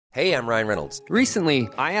Hey, I'm Ryan Reynolds. Recently,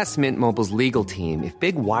 I asked Mint Mobile's legal team if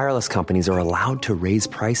big wireless companies are allowed to raise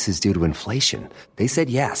prices due to inflation. They said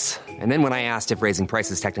yes. And then when I asked if raising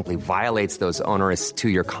prices technically violates those onerous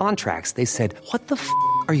two-year contracts, they said, "What the f***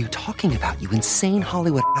 are you talking about, you insane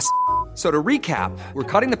Hollywood ass?" So to recap, we're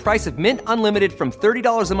cutting the price of Mint Unlimited from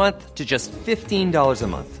 $30 a month to just $15 a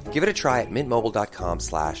month. Give it a try at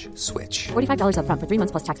mintmobile.com/switch. $45 up front for 3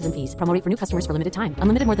 months plus taxes and fees. Promo rate for new customers for limited time.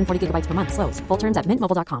 Unlimited more than 40 gigabytes per month. Slows full terms at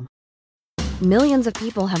mintmobile.com. Millions of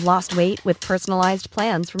people have lost weight with personalized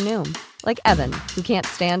plans from Noom. Like Evan, who can't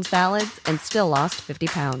stand salads and still lost 50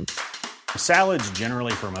 pounds. Salads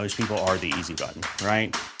generally for most people are the easy button,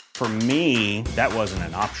 right? For me, that wasn't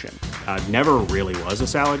an option. I never really was a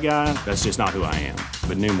salad guy. That's just not who I am.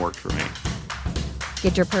 But Noom worked for me.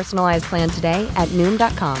 Get your personalized plan today at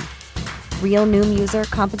Noom.com. Real Noom user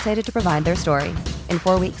compensated to provide their story. In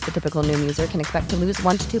 4 weeks, the typical Noom user can expect to lose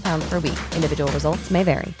 1 to 2 pounds per week. Individual results may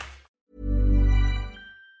vary.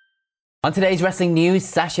 On today's wrestling news,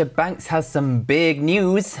 Sasha Banks has some big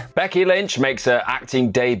news. Becky Lynch makes her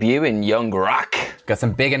acting debut in Young Rock. Got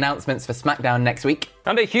some big announcements for SmackDown next week.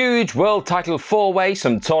 And a huge world title four-way,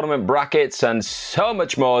 some tournament brackets, and so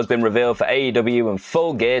much more has been revealed for AEW and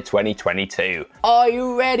Full Gear 2022. Are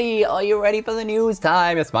you ready? Are you ready for the news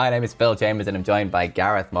time? Yes, my name is Phil Chambers and I'm joined by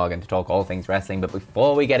Gareth Morgan to talk all things wrestling. But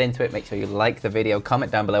before we get into it, make sure you like the video,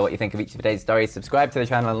 comment down below what you think of each of today's stories, subscribe to the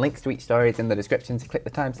channel, and links to each story is in the description, so click the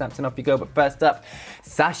timestamps and off you go. But first up,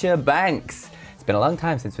 Sasha Banks. It's been a long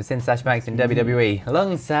time since we've seen Sasha Banks in WWE. A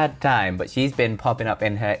long, sad time, but she's been popping up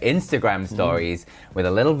in her Instagram stories with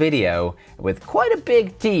a little video with quite a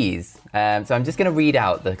big tease. So I'm just going to read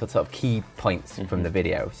out the sort of key points from the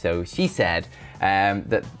video. So she said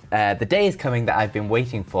that the day is coming that I've been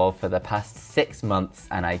waiting for the past 6 months,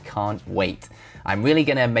 and I can't wait. I'm really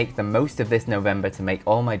going to make the most of this November to make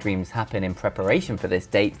all my dreams happen in preparation for this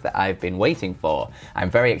date that I've been waiting for. I'm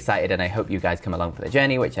very excited and I hope you guys come along for the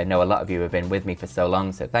journey, which I know a lot of you have been with me for so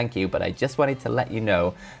long, so thank you. But I just wanted to let you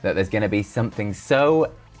know that there's going to be something so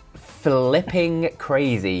flipping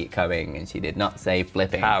crazy coming. And she did not say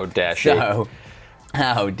flipping. How dare she? So,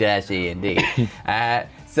 how dare she indeed.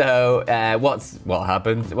 So, what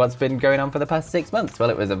happened? What's been going on for the past 6 months? Well,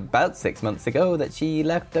 it was about 6 months ago that she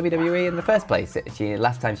left WWE in the first place.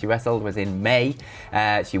 Last time she wrestled was in May.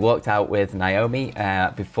 She walked out with Naomi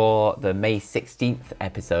before the May 16th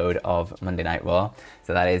episode of Monday Night Raw.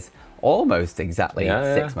 So that is almost exactly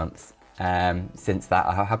 6 months since that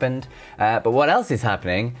happened. But what else is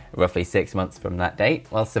happening roughly 6 months from that date?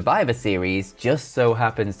 Well, Survivor Series just so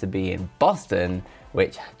happens to be in Boston,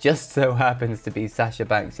 which just so happens to be Sasha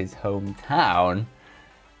Banks' hometown.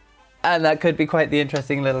 And that could be quite the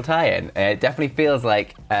interesting little tie-in. It definitely feels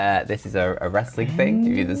like this is a wrestling thing.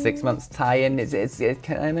 Maybe the 6 months tie-in, it's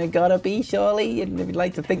kind of gotta be, surely, and if you'd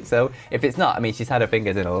like to think so. If it's not, I mean, she's had her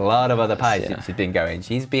fingers in a lot of other pies since she's been going.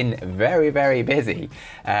 She's been very, very busy.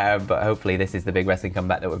 But hopefully this is the big wrestling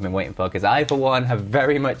comeback that we've been waiting for, because I, for one, have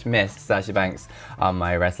very much missed Sasha Banks on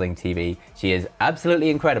my wrestling TV. She is absolutely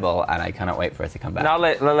incredible, and I cannot wait for her to come back. Now,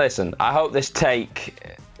 listen, I hope this take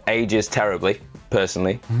ages terribly.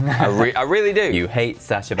 Personally, I really do. You hate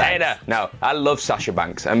Sasha Banks? Hate her. No, I love Sasha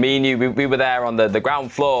Banks. And me and you, we were there on the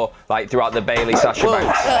ground floor, like throughout the Bayley Sasha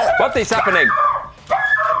Banks. What is happening?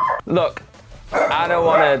 Look, I don't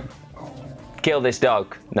want to kill this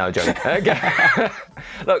dog. No, joking.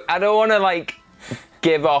 Look, I don't want to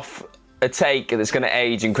give off a take that's going to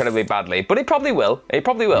age incredibly badly, but it probably will. It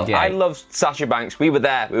probably will. Yeah. I love Sasha Banks. We were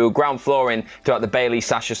there. We were ground flooring throughout the Bayley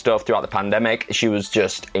Sasha stuff throughout the pandemic. She was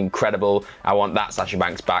just incredible. I want that Sasha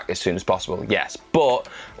Banks back as soon as possible. Yes, but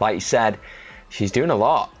like you said, she's doing a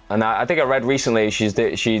lot. And I think I read recently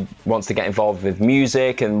she wants to get involved with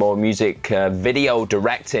music and more music video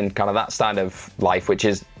directing, kind of that side of life, which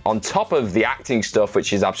is on top of the acting stuff,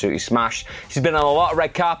 which is absolutely smashed. She's been on a lot of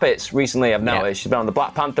red carpets recently, I've noticed. Yeah. She's been on the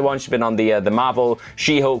Black Panther one, she's been on the Marvel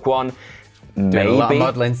She-Hulk one. Doing a lot of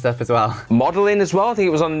modelling stuff as well. Modelling as well. I think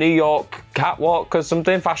it was on the New York catwalk or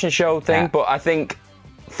something, fashion show thing. Yeah. But I think,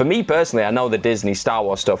 for me personally, I know the Disney Star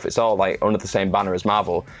Wars stuff, it's all under the same banner as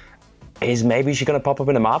Marvel. Is maybe she's going to pop up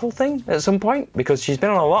in a Marvel thing at some point? Because she's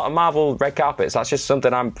been on a lot of Marvel red carpets. That's just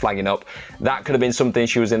something I'm flagging up. That could have been something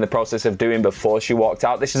she was in the process of doing before she walked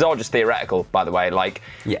out. This is all just theoretical, by the way.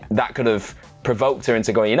 That could have provoked her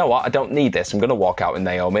into going, you know what, I don't need this. I'm going to walk out with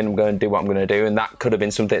Naomi and I'm going to do what I'm going to do. And that could have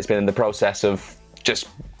been something that's been in the process of just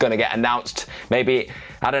going to get announced. Maybe,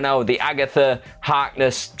 I don't know, the Agatha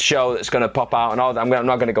Harkness show that's going to pop out and all that. I'm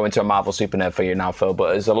not going to go into a Marvel super nerd for you now, Phil,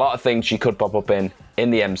 but there's a lot of things she could pop up in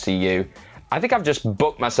the MCU. I think I've just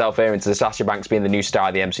booked myself here into Sasha Banks being the new star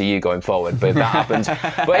of the MCU going forward. But if that happens,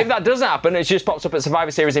 but if that doesn't happen, it just pops up at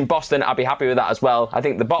Survivor Series in Boston, I'll be happy with that as well. I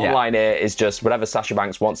think the bottom line here is just whatever Sasha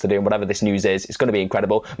Banks wants to do and whatever this news is, it's going to be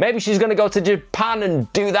incredible. Maybe she's going to go to Japan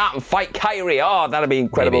and do that and fight Kairi. Oh, that'd be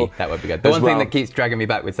incredible. Maybe. That would be good. The one thing that keeps dragging me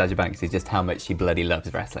back with Sasha Banks is just how much she bloody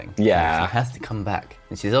loves wrestling. Yeah. She has to come back.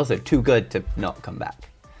 And she's also too good to not come back.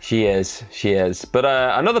 She is. But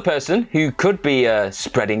another person who could be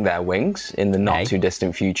spreading their wings in the not too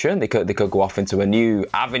distant future, and they could go off into a new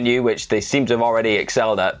avenue, which they seem to have already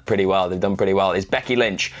excelled at pretty well. They've done pretty well. Is Becky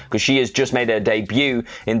Lynch, because she has just made her debut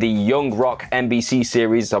in the Young Rock NBC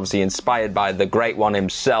series, obviously inspired by the Great One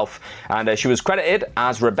himself. And she was credited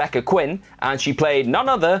as Rebecca Quinn, and she played none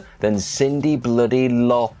other than Cyndi Bloody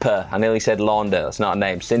Lauper. I nearly said Launder. That's not a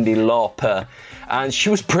name. Cyndi Lauper. And she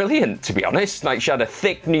was brilliant, to be honest. Like, she had a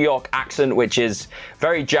thick New York accent, which is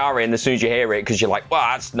very jarring as soon as you hear it, because you're like, well,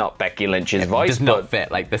 that's not Becky Lynch's voice. It does not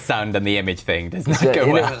fit. Like, the sound and the image thing does not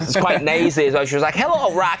go well. It's quite nasally as well. She was like,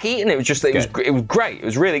 hello, Rocky. And it was just, it was great. It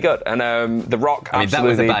was really good. And The Rock, I mean, that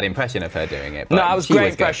was a bad impression of her doing it. But no, it was a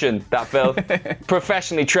great impression, that Phil.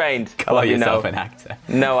 Professionally trained. Call yourself an actor.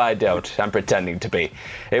 No, I don't. I'm pretending to be.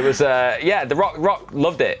 It was, The Rock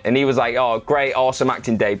loved it. And he was like, oh, great, awesome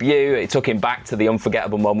acting debut. It took him back to the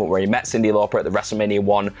unforgettable moment where he met Cyndi Lauper at the WrestleMania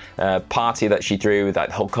 1 party that she threw with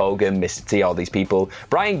Hulk Hogan, Mr. T, all these people.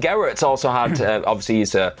 Brian Gerrits also had, obviously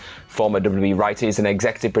he's a former WWE writer, he's an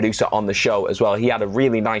executive producer on the show as well. He had a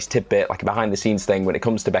really nice tidbit, like a behind the scenes thing when it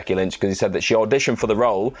comes to Becky Lynch, because he said that she auditioned for the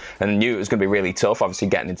role and knew it was going to be really tough, obviously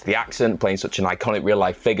getting into the accent, playing such an iconic real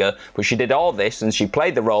life figure, but she did all this and she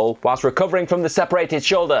played the role whilst recovering from the separated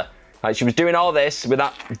shoulder. Like, she was doing all this with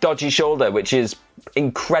that dodgy shoulder, which is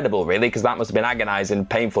incredible, really, because that must have been agonizing,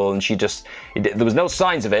 painful, and there was no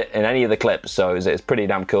signs of it in any of the clips, so it's pretty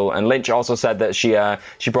damn cool. And Lynch also said that she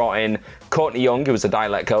brought in Courtney Young, who was a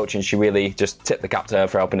dialect coach, and she really just tipped the cap to her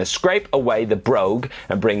for helping her scrape away the brogue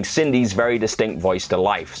and bring Cyndi's very distinct voice to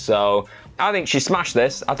life. So I think she smashed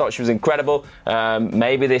this. I thought she was incredible.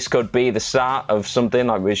 Maybe this could be the start of something,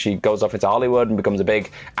 like where she goes off into Hollywood and becomes a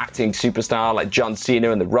big acting superstar like John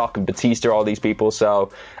Cena and The Rock and Batista, all these people.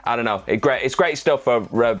 So I don't know. It's great stuff for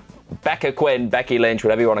Rebecca Quinn, Becky Lynch,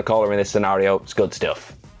 whatever you want to call her in this scenario. It's good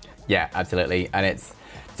stuff. Yeah, absolutely. And it's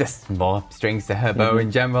just more strings to her bow in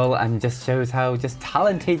general, and just shows how just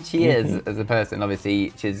talented she is as a person.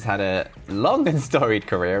 Obviously, she's had a long and storied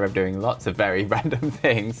career of doing lots of very random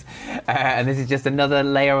things, and this is just another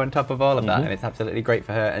layer on top of all of that, and it's absolutely great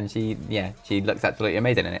for her, and she looks absolutely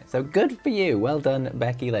amazing in it. So good for you. Well done,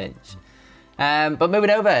 Becky Lynch. But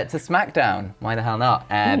moving over to SmackDown, why the hell not?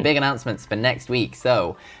 Big announcements for next week.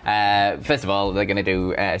 So, first of all, they're going to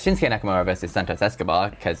do Shinsuke Nakamura versus Santos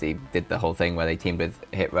Escobar, because he did the whole thing where they teamed with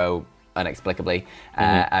Hit Row unexplicably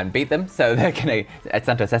and beat them. So they're going to,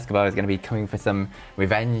 Santos Escobar is going to be coming for some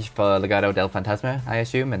revenge for Legado del Fantasma, I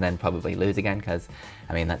assume, and then probably lose again, because,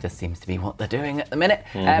 I mean, that just seems to be what they're doing at the minute.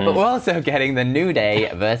 But we're also getting the New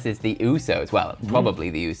Day versus the Usos. Well, probably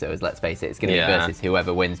the Usos, let's face it. It's going to be versus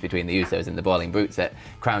whoever wins between the Usos and the Brawling Brutes at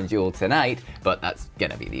Crown Jewel tonight, but that's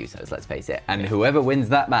going to be the Usos, let's face it. And whoever wins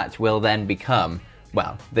that match will then become,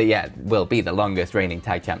 well, will be the longest reigning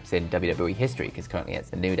tag champs in WWE history, because currently it's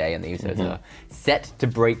the New Day and the Usos are set to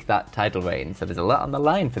break that title reign. So there's a lot on the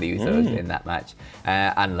line for the Usos in that match.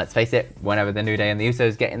 And let's face it, whenever the New Day and the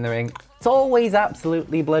Usos get in the ring, it's always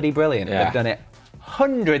absolutely bloody brilliant. Yeah. They've done it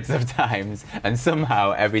hundreds of times, and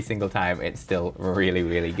somehow every single time it's still really,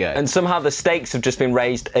 really good. And somehow the stakes have just been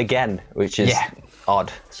raised again, which is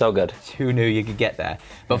odd. So good. Who knew you could get there?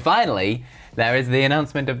 But finally, there is the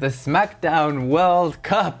announcement of the SmackDown World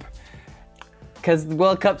Cup. Because the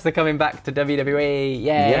World Cups are coming back to WWE.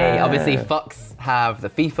 Yay! Yeah. Obviously, Fox have the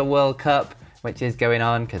FIFA World Cup, which is going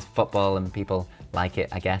on because football and people like it,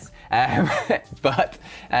 I guess.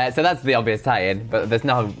 So that's the obvious tie-in, but there's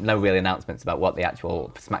no real announcements about what the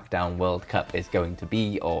actual SmackDown World Cup is going to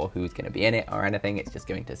be or who's going to be in it or anything. It's just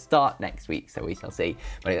going to start next week, so we shall see.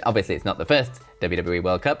 But obviously it's not the first WWE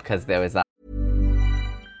World Cup, because there was that.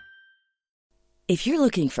 If you're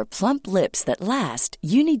looking for plump lips that last,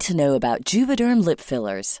 you need to know about Juvederm lip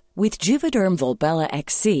fillers. With Juvederm Volbella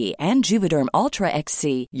XC and Juvederm Ultra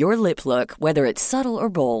XC, your lip look, whether it's subtle or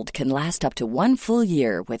bold, can last up to 1 full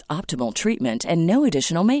year with optimal treatment and no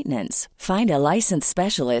additional maintenance. Find a licensed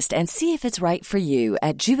specialist and see if it's right for you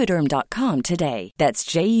at Juvederm.com today. That's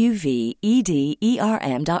JUVEDERM.com.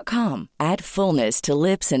 Add fullness to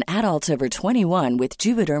lips in adults over 21 with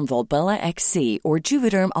Juvederm Volbella XC or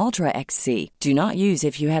Juvederm Ultra XC. Do not use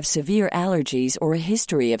if you have severe allergies or a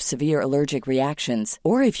history of severe allergic reactions,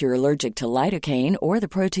 or if if you're allergic to lidocaine or the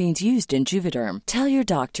proteins used in Juvederm. Tell your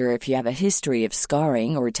doctor if you have a history of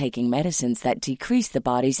scarring or taking medicines that decrease the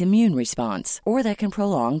body's immune response or that can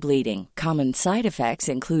prolong bleeding. Common side effects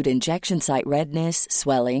include injection site redness,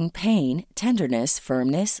 swelling, pain, tenderness,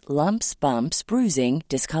 firmness, lumps, bumps, bruising,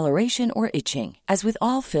 discoloration, or itching. As with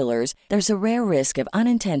all fillers, there's a rare risk of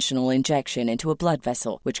unintentional injection into a blood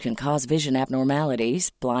vessel, which can cause vision abnormalities,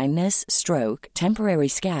 blindness, stroke, temporary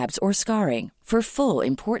scabs, or scarring. For full,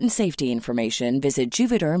 important safety information, visit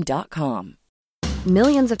Juvederm.com.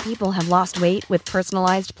 Millions of people have lost weight with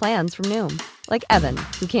personalized plans from Noom. Like Evan,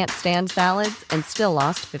 who can't stand salads and still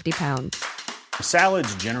lost 50 pounds.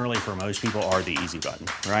 Salads generally for most people are the easy button,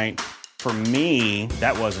 right? For me,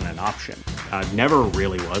 that wasn't an option. I never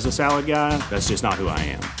really was a salad guy. That's just not who I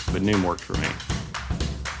am. But Noom worked for me.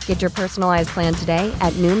 Get your personalized plan today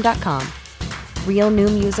at Noom.com. Real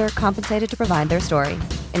Noom user compensated to provide their story.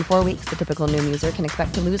 In 4 weeks, the typical Noom user can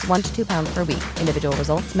expect to lose 1 to 2 pounds per week. Individual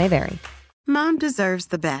results may vary. Mom deserves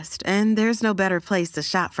the best, and there's no better place to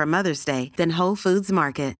shop for Mother's Day than Whole Foods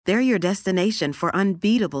Market. They're your destination for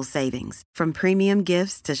unbeatable savings, from premium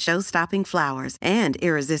gifts to show-stopping flowers and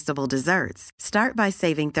irresistible desserts. Start by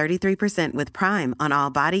saving 33% with Prime on all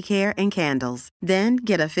body care and candles. Then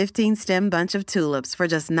get a 15-stem bunch of tulips for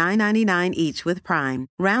just $9.99 each with Prime.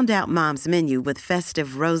 Round out Mom's menu with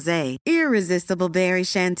festive rosé, irresistible berry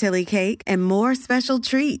chantilly cake, and more special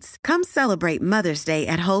treats. Come celebrate Mother's Day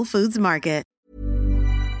at Whole Foods Market.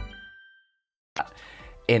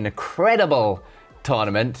 Incredible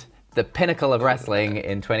tournament, the pinnacle of wrestling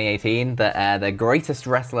in 2018. The greatest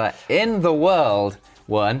wrestler in the world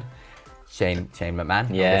won. Shane McMahon.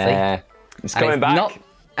 Yeah, obviously. he's coming back.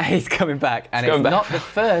 He's coming back, and it's not the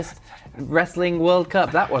first Wrestling World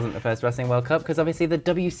Cup. That wasn't the first Wrestling World Cup, because obviously the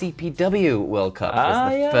WCPW World Cup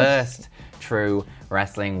was the first true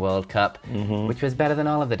Wrestling World Cup, which was better than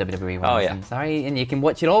all of the WWE ones. Oh, yeah. I'm sorry, and you can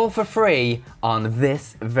watch it all for free on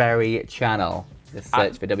this very channel. Just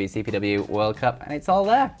search for WCPW World Cup, and it's all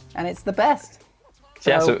there, and it's the best.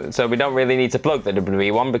 So we don't really need to plug the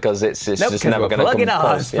WWE one, because it's just never going to come plugging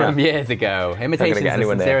ours close. from years ago. Imitation's the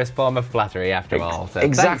sincerest form of flattery, after all. So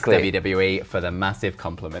exactly. Thanks, WWE, for the massive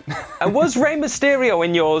compliment. And was Rey Mysterio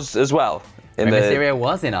in yours as well? Rey Mysterio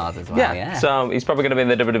was in ours as well, yeah. So he's probably going to be in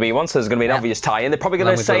the WWE one, so there's going to be an obvious tie-in. They're probably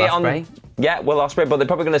going to say it on... Yeah, Will Ospreay, but they're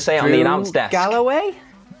probably going to say it on the announce desk. Galloway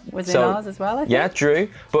was in ours as well, I think. Yeah, Drew.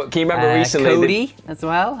 But can you remember recently... Cody as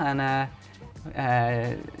well, and...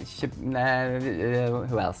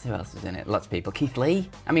 who else was in it? Lots of people. Keith Lee.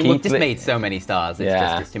 I mean, we've just made so many stars.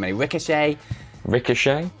 It's too many. Ricochet.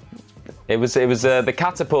 It was the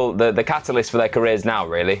catapult, the catalyst for their careers now,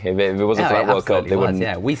 really. If it wasn't for that World Cup, they wouldn't.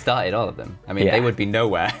 Yeah, we started all of them. I mean, they would be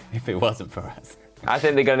nowhere if it wasn't for us. I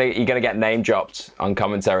think you're gonna get name dropped on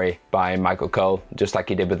commentary by Michael Cole, just like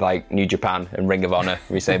he did with like New Japan and Ring of Honor.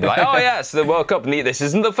 We say, like, oh yeah, it's the World Cup, and this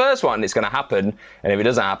isn't the first one. It's gonna happen, and if it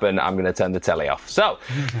doesn't happen, I'm gonna turn the telly off. So,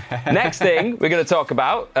 next thing we're gonna talk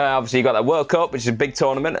about, obviously you got that World Cup, which is a big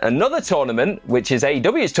tournament. Another tournament, which is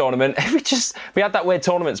AEW's tournament. We had that weird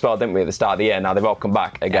tournament spell, didn't we, at the start of the year? Now they've all come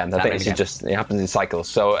back again. I think this is just, it happens in cycles.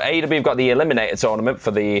 So AEW have got the Eliminator tournament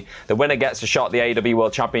for the winner gets a shot at the AEW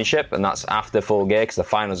World Championship, and that's after Full Gear, because the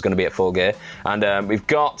final is going to be at Full Gear. And we've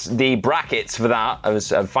got the brackets for that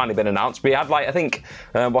have finally been announced. We had, like, I think,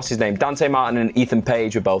 what's his name? Dante Martin and Ethan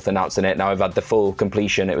Page were both announcing it. Now we've had the full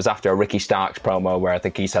completion. It was after a Ricky Starks promo where I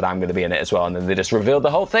think he said, I'm going to be in it as well. And then they just revealed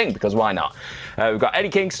the whole thing, because why not? We've got Eddie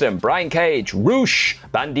Kingston, Brian Cage, Roosh,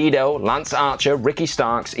 Bandido, Lance Archer, Ricky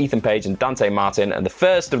Starks, Ethan Page, and Dante Martin. And the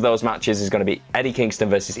first of those matches is going to be Eddie Kingston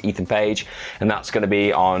versus Ethan Page. And that's going to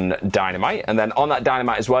be on Dynamite. And then on that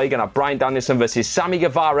Dynamite as well, you're going to have Bryan Danielson versus Sammy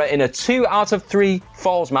Guevara in a 2 out of 3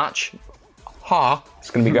 falls match. It's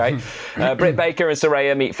going to be great. Britt Baker and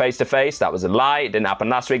Saraya meet face to face. That was a lie. It didn't happen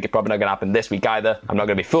last week. It's probably not going to happen this week either. I'm not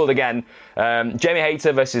going to be fooled again. Jamie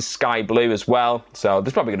Hayter versus Sky Blue as well. So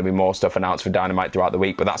there's probably going to be more stuff announced for Dynamite throughout the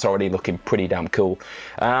week, but that's already looking pretty damn cool.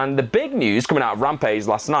 And the big news coming out of Rampage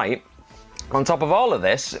last night, on top of all of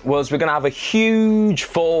this, was we're going to have a huge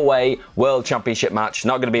 4-way World Championship match.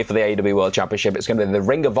 Not going to be for the AEW World Championship. It's going to be the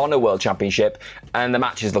Ring of Honor World Championship. And the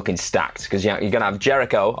match is looking stacked, because you're going to have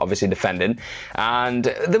Jericho, obviously, defending.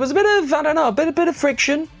 And there was a bit of, a bit of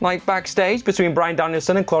friction, like, backstage between Bryan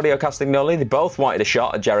Danielson and Claudio Castagnoli. They both wanted a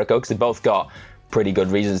shot at Jericho, because they both got pretty good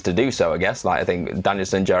reasons to do so, I guess. Like, I think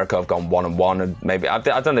Danielson and Jericho have gone 1-1, and maybe I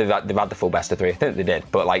don't know if they've had the full best of 3. I think they did,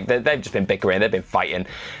 but like they've just been bickering, they've been fighting.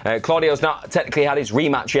 Claudio's not technically had his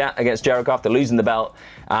rematch yet against Jericho after losing the belt,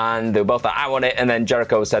 and they were both like, I want it. And then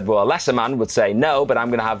Jericho said, well, a lesser man would say no, but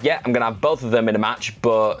I'm gonna have both of them in a match,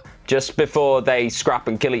 but just before they scrap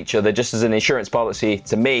and kill each other, just as an insurance policy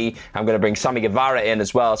to me, I'm going to bring Sammy Guevara in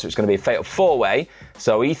as well, so it's going to be a fatal 4-way.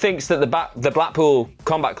 So he thinks that the Blackpool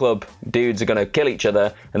Combat Club dudes are going to kill each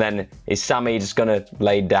other, and then is Sammy just going to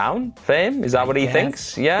lay down for him? Is that what he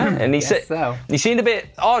thinks? Yeah? And he seemed a bit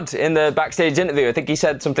odd in the backstage interview. I think he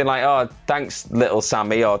said something like, oh, thanks, little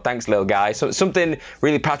Sammy, or thanks, little guy. So something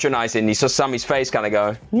really patronising. You saw Sammy's face kind of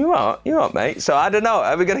go, you what, mate? So I don't know.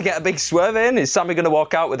 Are we going to get a big swerve in? Is Sammy going to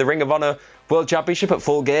walk out with the Ring of Honor World Championship at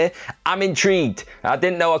Full Gear? I'm intrigued. I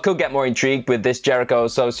didn't know I could get more intrigued with this Jericho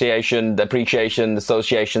Association, Appreciation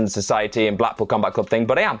Association Society and Blackpool Combat Club thing,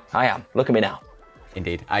 but I am. Look at me now.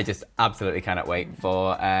 Indeed. I just absolutely cannot wait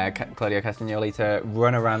for Claudio Castagnoli to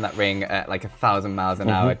run around that ring at like 1,000 miles an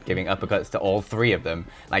hour, giving uppercuts to all three of them,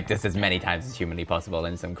 like just as many times as humanly possible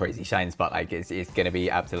in some crazy shine spot. Like it's going to be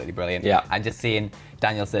absolutely brilliant. Yeah. And just seeing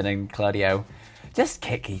Danielson and Claudio just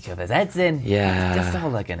kick each other's heads in. Yeah. That's just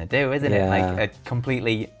all they're going to do, isn't it? Like a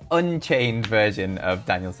completely unchained version of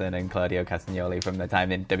Danielson and Claudio Castagnoli from their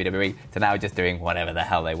time in WWE to now just doing whatever the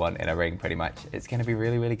hell they want in a ring, pretty much. It's going to be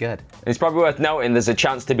really, really good. It's probably worth noting there's a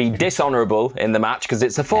chance to be dishonourable in the match because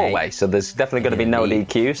it's a 4-way, so there's definitely going to be no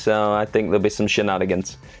DQ, so I think there'll be some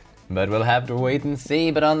shenanigans. But we'll have to wait and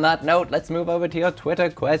see. But on that note, let's move over to your Twitter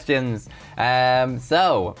questions.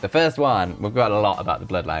 So, the first one, we've got a lot about the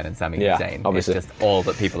Bloodline and Sami Zayn. Obviously. It's just all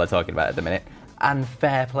that people are talking about at the minute. And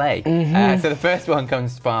fair play. So the first one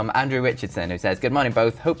comes from Andrew Richardson, who says, good morning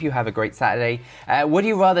both, hope you have a great Saturday. Would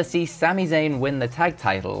you rather see Sami Zayn win the tag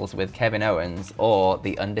titles with Kevin Owens or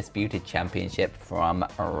the Undisputed Championship from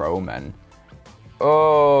Roman?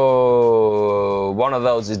 Oh, one of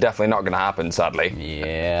those is definitely not going to happen, sadly.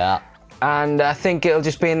 Yeah. And I think it'll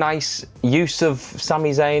just be a nice use of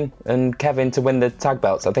Sami Zayn and Kevin to win the tag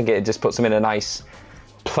belts. I think it just puts them in a nice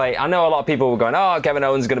play. I know a lot of people were going, oh, Kevin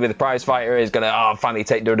Owens is going to be the prize fighter. He's going to finally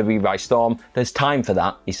take WWE by storm. There's time for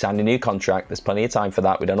that. He's signed a new contract. There's plenty of time for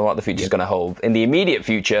that. We don't know what the future's going to hold. In the immediate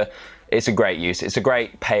future, it's a great use. It's a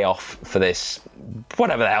great payoff for this,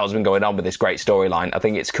 whatever the hell's been going on with this great storyline. I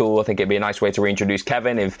think it's cool. I think it'd be a nice way to reintroduce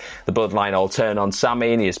Kevin if the Bloodline all turn on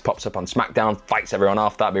Sami and he just pops up on SmackDown, fights everyone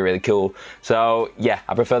off. That'd be really cool. So, yeah,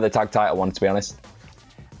 I prefer the tag title one, to be honest.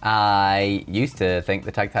 I used to think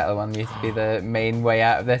the tag title one used to be the main way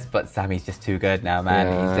out of this, but Sami's just too good now, man.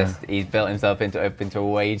 Yeah. He's built himself into a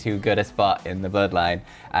way too good a spot in the Bloodline.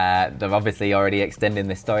 They're obviously already extending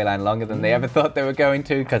this storyline longer than they ever thought they were going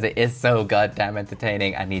to, because it is so goddamn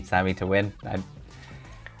entertaining. I need Sami to win.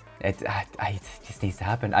 It just needs to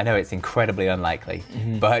happen. I know it's incredibly unlikely,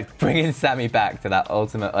 but bringing Sami back to that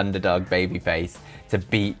ultimate underdog babyface to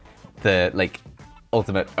beat the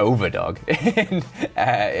ultimate overdog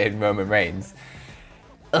in Roman Reigns.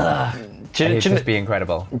 It'd just be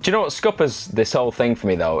incredible. Do you know what scuppers this whole thing for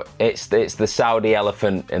me though? It's the Saudi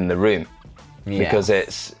elephant in the room. Because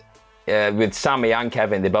it's with Sami and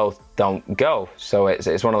Kevin, they both don't go. So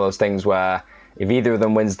it's one of those things where if either of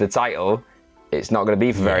them wins the title, it's not going to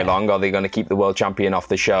be for very long, or they're going to keep the world champion off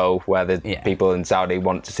the show where the people in Saudi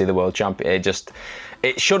want to see the world champion.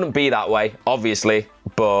 It shouldn't be that way, obviously,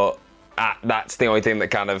 but that's the only thing that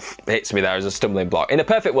kind of hits me there as a stumbling block. In a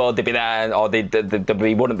perfect world, they'd be there, or they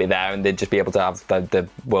wouldn't be there, and they'd just be able to have the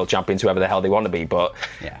world champions, whoever the hell they want to be. But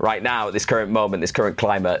right now, at this current moment, this current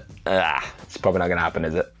climate, it's probably not going to happen,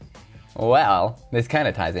 is it? Well, this kind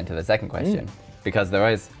of ties into the second question, because there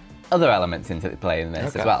is other elements into play in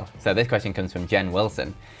this as well. So this question comes from Jen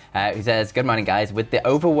Wilson, who says, good morning, guys. With the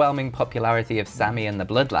overwhelming popularity of Sami and the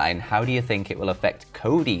Bloodline, how do you think it will affect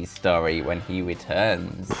Cody's story when he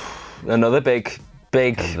returns? Another big...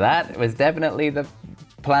 That was definitely the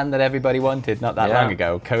plan that everybody wanted not that long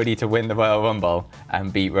ago. Cody to win the Royal Rumble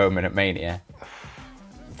and beat Roman at Mania.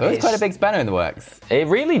 So it's quite a big spanner in the works. It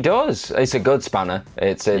really does. It's a good spanner.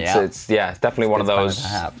 It's definitely one of those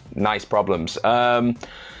nice problems.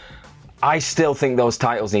 I still think those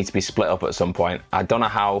titles need to be split up at some point. I don't know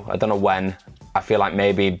how, I don't know when. I feel like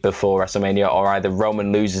maybe before WrestleMania, or either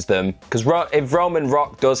Roman loses them. Because if Roman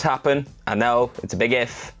Rock does happen, I know it's a big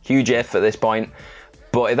if, huge if at this point,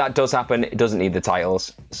 but if that does happen, it doesn't need the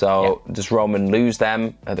titles. So does Roman lose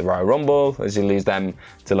them at the Royal Rumble? Does he lose them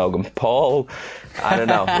to Logan Paul? I don't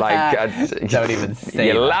know. Don't even say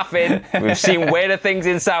You're laughing. We've seen weirder things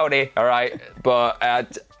in Saudi, all right? But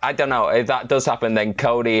I don't know. If that does happen, then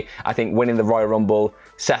Cody, I think, winning the Royal Rumble,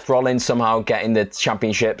 Seth Rollins somehow getting the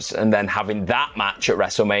championships, and then having that match at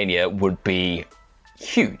WrestleMania would be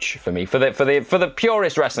huge for me. For the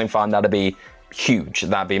purest wrestling fan, that'd be huge.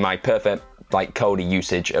 That'd be my perfect Cody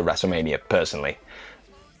usage at WrestleMania, personally.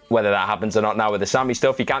 whether that happens or not now with the Sami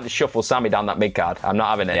stuff. You can't just shuffle Sami down that mid card. I'm not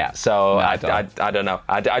having it. Yeah. So No, I don't know.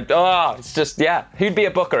 It's just, yeah. Who'd be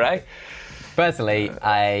a booker, eh? Personally,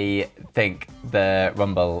 I think the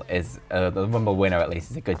Rumble the Rumble winner at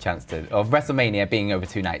least is a good chance or WrestleMania being over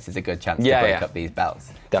 2 nights is a good chance to break up these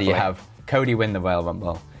belts. Definitely. So you have Cody win the Royal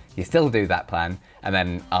Rumble. You still do that plan, and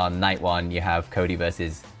then on night 1 you have Cody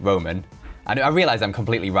versus Roman. I realise I'm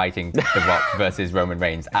completely writing The Rock versus Roman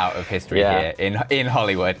Reigns out of history here in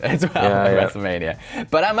Hollywood as well at WrestleMania.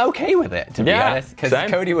 But I'm okay with it, to be honest, because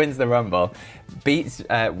Cody wins the Rumble, beats,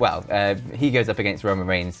 he goes up against Roman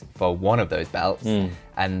Reigns for one of those belts,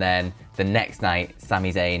 and then the next night,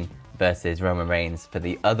 Sami Zayn versus Roman Reigns for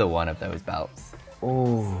the other one of those belts.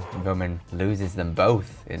 Ooh. Roman loses them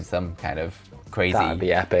both in some kind of crazy, that'd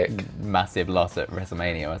be epic, massive loss at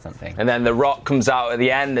WrestleMania or something. And then The Rock comes out at the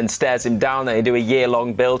end and stares him down, and they do a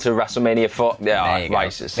year-long build to WrestleMania 4.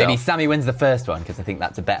 Maybe Sami wins the first one, because I think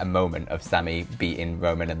that's a better moment of Sami beating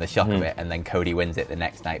Roman and the shock of it, and then Cody wins it the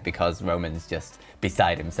next night because Roman's just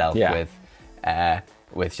beside himself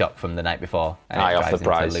with shock from the night before, and it drives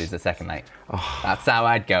him to lose the second night. That's how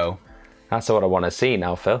I'd go. That's what I want to see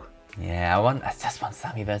now, Phil. Yeah, I just want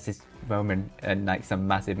Sami versus Roman and like some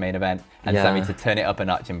massive main event, and Sami to turn it up a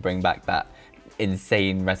notch and bring back that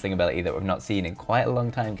insane wrestling ability that we've not seen in quite a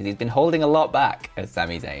long time, because he's been holding a lot back as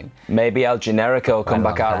Sami Zayn. Maybe El Generico will come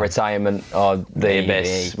back out of retirement, or the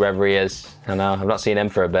Abyss, wherever he is. I know, I've not seen him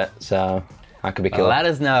for a bit, so that could be cool. Let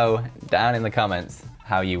us know down in the comments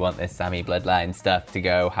how you want this Sami bloodline stuff to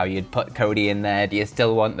go, how you'd put Cody in there. Do you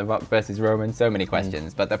still want The Rock versus Roman? So many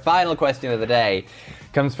questions. But the final question of the day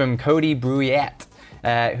comes from Cody Bruyette,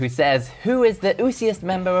 who says, who is the oosiest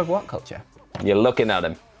member of What Culture? You're looking at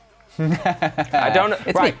him. I don't know.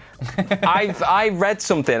 Right. I read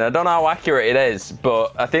something, I don't know how accurate it is,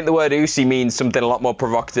 but I think the word oosie means something a lot more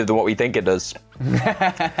provocative than what we think it does.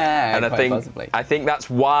 And I think that's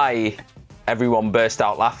why everyone burst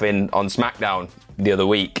out laughing on SmackDown the other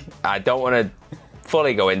week. I don't want to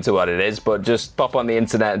fully go into what it is, but just pop on the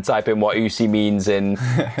internet and type in what oosie means in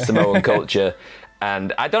Samoan culture.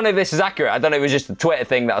 And I don't know if this is accurate. I don't know if it was just a Twitter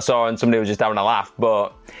thing that I saw and somebody was just having a laugh.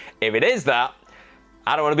 But if it is that,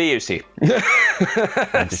 I don't want to be Usi.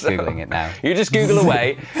 I'm just Googling it now. You just Google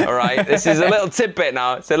away, all right? This is a little tidbit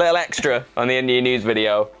now. It's a little extra on the India News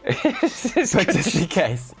video. But just in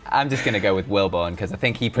case, I'm just going to go with Wilborn, because I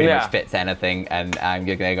think he pretty much fits anything, and I'm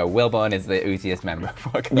going to go Wilborn is the Usiest member of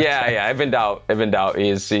What Culture. Yeah, if in doubt.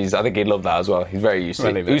 He's, I think he'd love that as well. He's very Usi.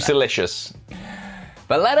 Usilicious.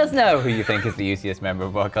 But let us know who you think is the usiest member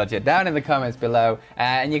of What Culture down in the comments below.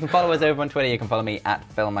 And you can follow us over on Twitter. You can follow me at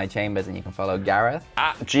PhilMyChambers, and you can follow Gareth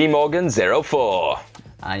at GMorgan04.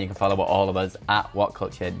 And you can follow all of us at What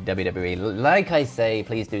Culture WWE. Like I say,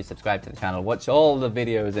 please do subscribe to the channel. Watch all the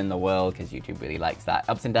videos in the world, because YouTube really likes that.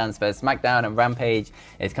 Ups and Downs for SmackDown and Rampage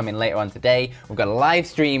is coming later on today. We've got a live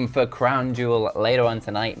stream for Crown Jewel later on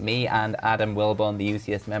tonight. Me and Adam Wilborn, the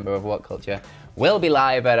usiest member of What Culture, will be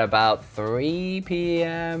live at about 3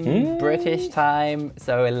 p.m. British time,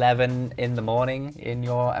 so 11 in the morning in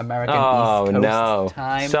your American East Coast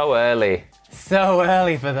time. So early. So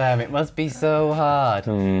early for them. It must be so hard.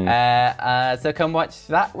 So come watch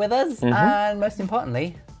that with us, and most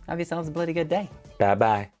importantly, have yourselves a bloody good day.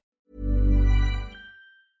 Bye-bye.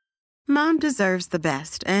 Mom deserves the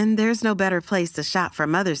best, and there's no better place to shop for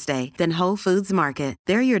Mother's Day than Whole Foods Market.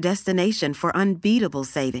 They're your destination for unbeatable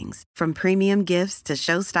savings, from premium gifts to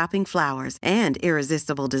show-stopping flowers and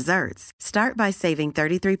irresistible desserts. Start by saving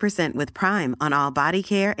 33% with Prime on all body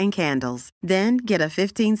care and candles. Then get a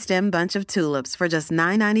 15-stem bunch of tulips for just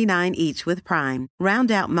 $9.99 each with Prime.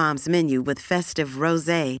 Round out Mom's menu with festive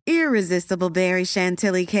rosé, irresistible berry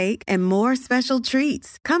chantilly cake, and more special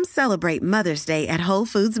treats. Come celebrate Mother's Day at Whole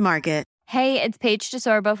Foods Market. Hey, it's Paige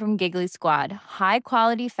DeSorbo from Giggly Squad. High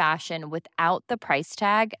quality fashion without the price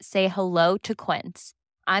tag. Say hello to Quince.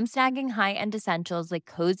 I'm snagging high-end essentials like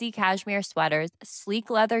cozy cashmere sweaters, sleek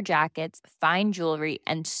leather jackets, fine jewelry,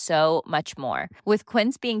 and so much more. With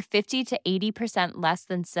Quince being 50 to 80% less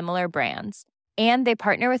than similar brands. And they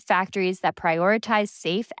partner with factories that prioritize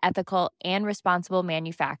safe, ethical, and responsible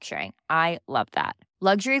manufacturing. I love that.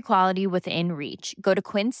 Luxury quality within reach. Go to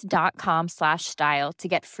quince.com/style to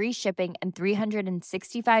get free shipping and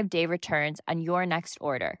 365-day returns on your next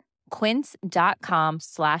order.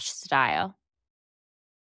 Quince.com/style.